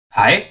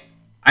Hi,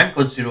 I'm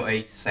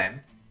Code0A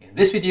Sam. In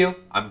this video,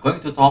 I'm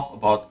going to talk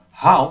about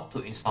how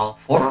to install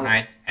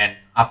Fortnite and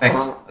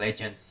Apex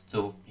Legends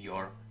to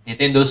your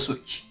Nintendo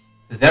Switch.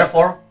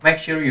 Therefore, make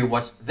sure you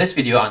watch this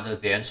video until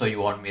the end so you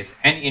won't miss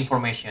any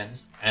information.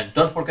 And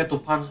don't forget to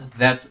punch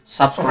that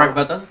subscribe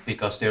button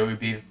because there will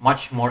be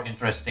much more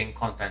interesting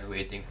content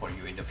waiting for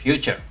you in the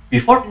future.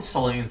 Before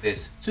installing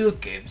these two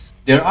games,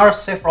 there are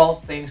several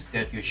things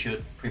that you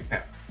should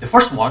prepare. The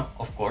first one,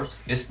 of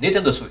course, is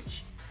Nintendo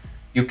Switch.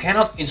 You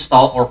cannot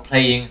install or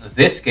playing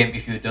this game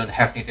if you don't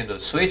have Nintendo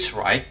Switch,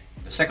 right?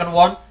 The second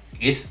one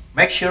is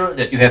make sure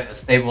that you have a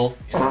stable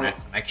internet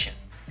connection.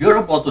 You're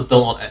about to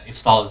download and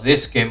install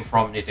this game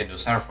from Nintendo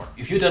server.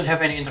 If you don't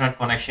have any internet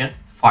connection,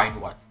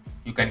 find one.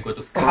 You can go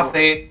to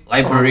cafe,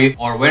 library,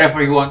 or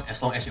wherever you want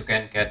as long as you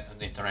can get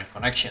an internet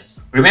connection.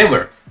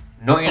 Remember,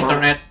 no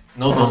internet,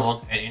 no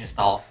download and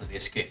install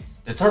these games.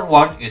 The third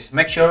one is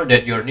make sure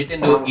that your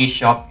Nintendo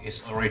eShop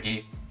is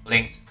already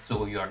linked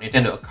to your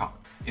Nintendo account.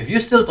 If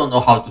you still don't know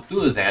how to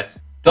do that,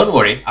 don't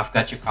worry, I've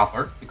got you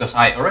covered because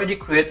I already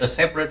created a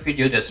separate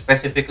video that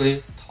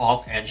specifically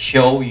talk and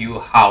show you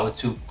how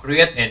to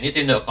create a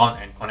Nintendo account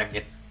and connect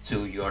it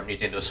to your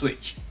Nintendo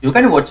Switch. You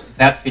can watch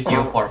that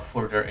video for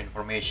further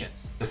information.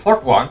 The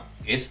fourth one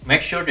is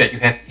make sure that you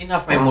have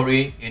enough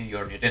memory in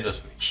your Nintendo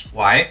Switch.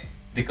 Why?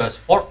 Because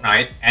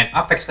Fortnite and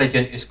Apex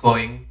Legend is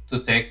going to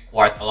take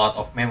quite a lot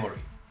of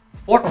memory.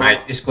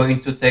 Fortnite is going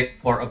to take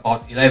for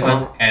about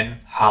 11.5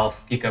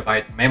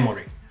 GB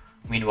memory.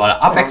 Meanwhile,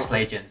 Apex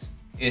Legends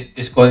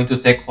is going to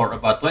take for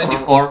about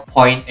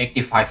 24.85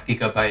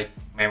 GB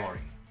memory.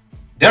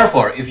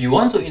 Therefore, if you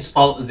want to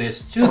install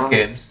these two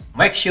games,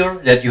 make sure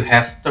that you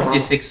have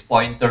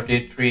 36.33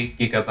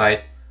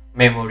 GB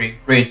memory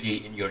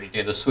ready in your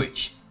Nintendo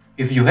Switch.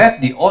 If you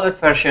have the OLED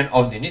version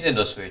of the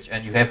Nintendo Switch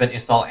and you haven't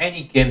installed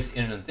any games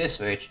in this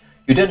Switch,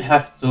 you don't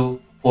have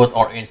to put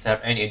or insert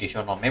any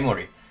additional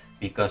memory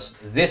because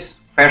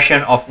this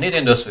version of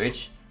Nintendo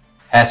Switch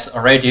has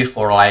already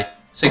for like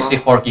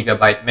 64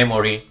 GB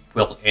memory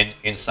built in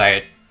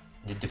inside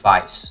the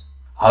device.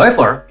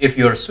 However, if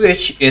your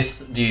Switch is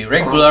the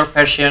regular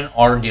version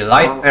or the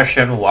light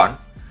version one,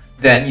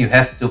 then you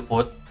have to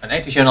put an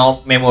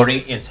additional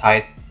memory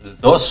inside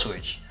those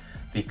Switch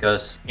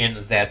because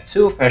in that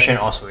two version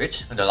of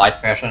Switch, the light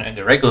version and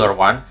the regular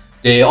one,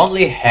 they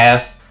only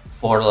have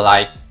for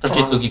like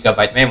 32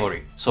 GB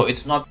memory. So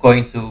it's not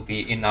going to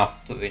be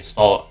enough to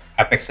install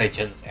Apex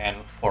Legends and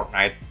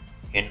Fortnite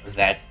in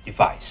that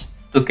device.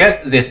 To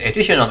get this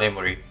additional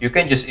memory, you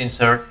can just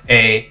insert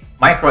a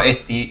micro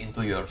SD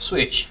into your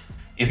Switch.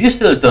 If you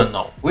still don't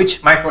know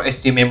which micro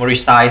SD memory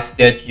size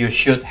that you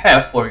should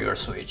have for your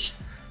Switch,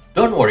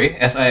 don't worry,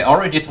 as I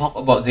already talked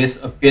about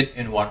this a bit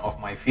in one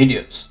of my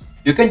videos.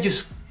 You can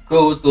just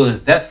go to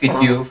that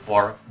video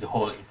for the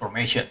whole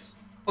information.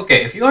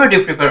 Okay, if you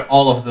already prepared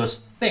all of those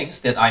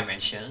things that I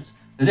mentioned,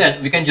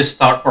 then we can just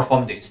start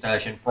perform the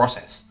installation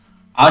process.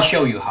 I'll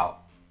show you how.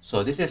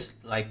 So this is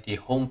like the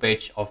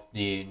homepage of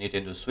the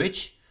Nintendo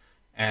Switch,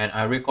 and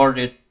I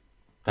recorded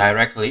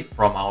directly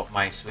from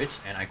my Switch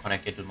and I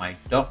connected to my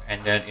dock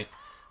and then it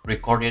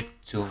recorded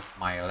to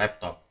my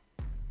laptop.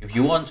 If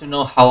you want to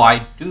know how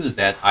I do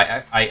that,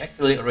 I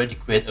actually already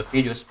created a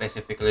video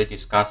specifically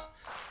discuss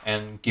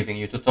and giving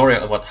you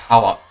tutorial about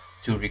how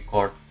to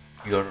record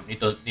your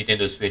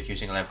Nintendo Switch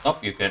using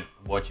laptop. You can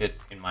watch it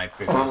in my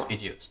previous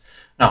videos.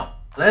 Now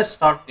let's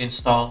start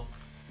install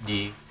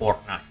the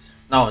Fortnite.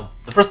 Now,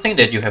 the first thing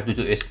that you have to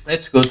do is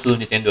let's go to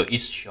Nintendo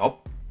eShop.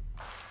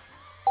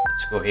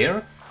 Let's go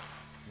here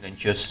and then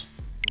choose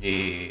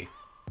the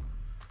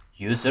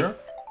user.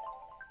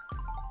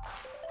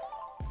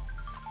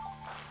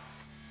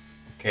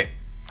 Okay,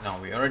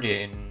 now we're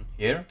already in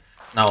here.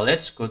 Now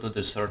let's go to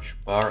the search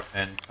bar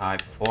and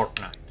type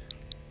Fortnite.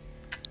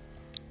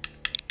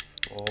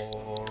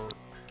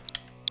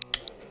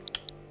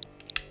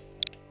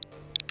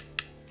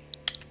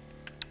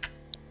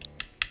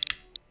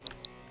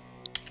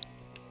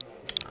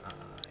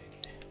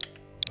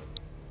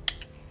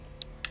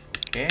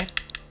 Okay,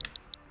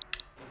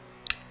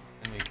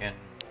 and we can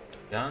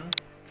done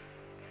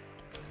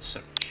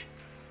search.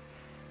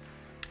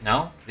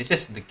 Now this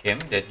is the game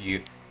that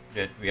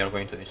we are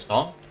going to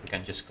install. We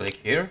can just click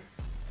here,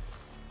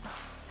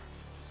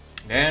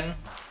 then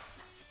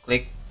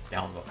click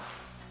download.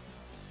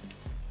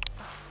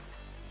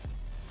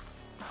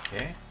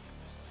 Okay,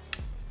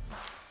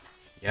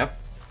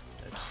 yep,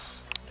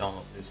 let's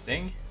download this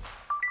thing.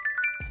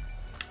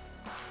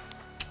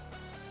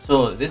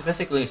 So this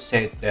basically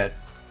said that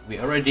we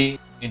already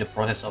in the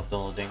process of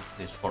downloading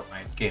this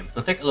Fortnite game.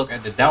 To take a look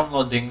at the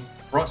downloading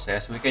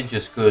process, we can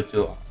just go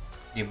to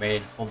the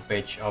main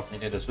homepage of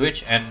Nintendo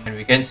Switch and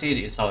we can see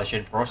the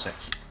installation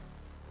process.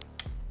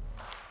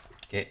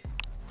 Okay,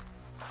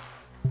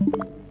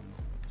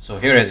 so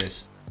here it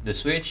is. The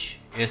Switch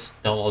is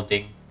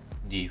downloading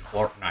the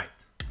Fortnite.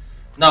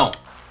 Now,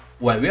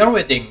 while we are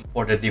waiting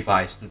for the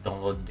device to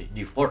download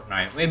the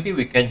Fortnite, maybe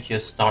we can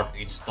just start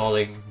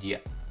installing the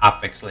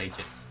Apex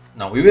Legend.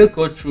 Now we will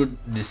go through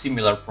the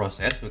similar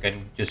process. We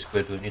can just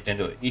go to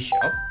Nintendo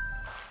eShop.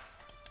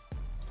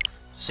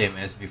 same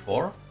as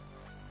before.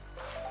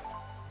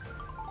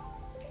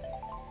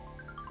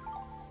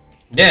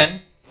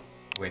 Then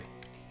wait,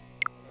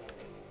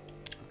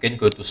 you can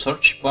go to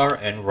search bar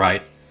and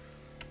write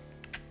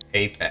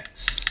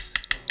Apex.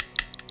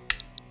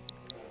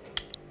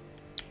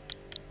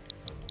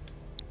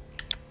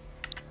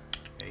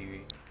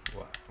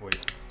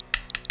 Wait.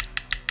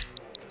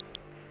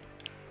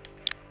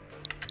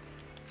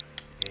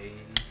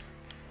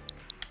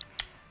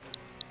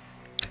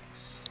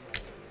 Apex.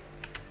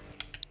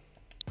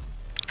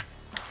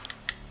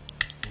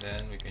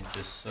 Then we can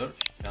just search,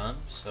 done,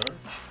 search.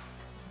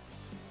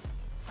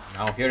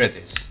 Now here it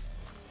is,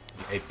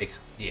 the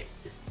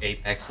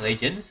Apex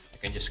Legends. You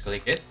can just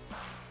click it.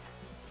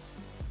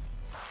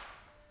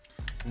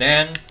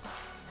 Then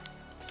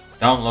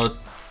download.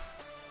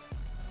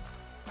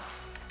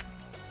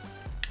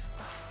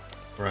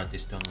 Run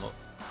this download.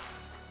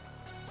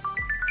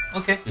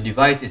 Okay, the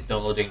device is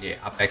downloading the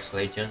Apex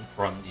Legend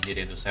from the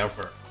Nintendo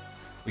server.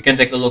 We can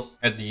take a look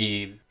at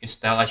the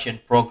installation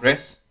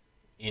progress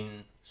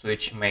in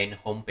Switch main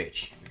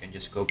homepage. We can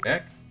just go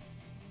back.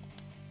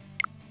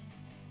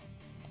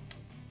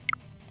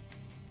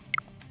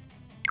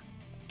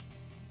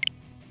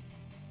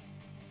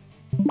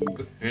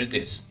 Good, here it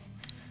is.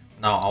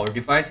 Now our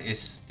device is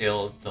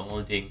still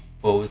downloading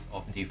both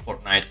of the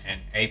Fortnite and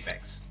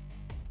Apex.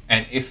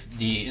 And if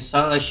the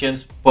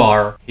installations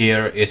bar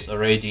here is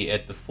already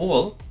at the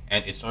full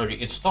and it's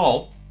already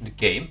installed the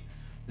game,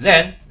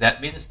 then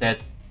that means that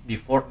the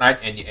Fortnite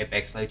and the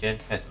Apex Legend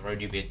has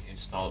already been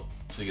installed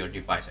to your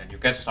device and you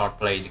can start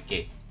playing the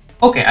game.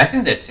 Okay, I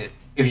think that's it.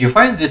 If you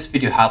find this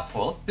video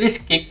helpful, please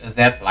click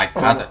that like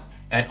button.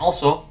 And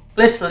also,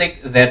 please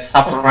click that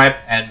subscribe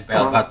and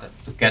bell button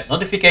to get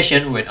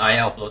notification when I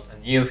upload a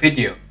new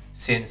video,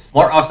 since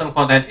more awesome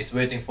content is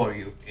waiting for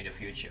you in the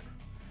future.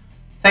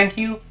 Thank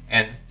you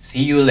and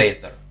see you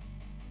later.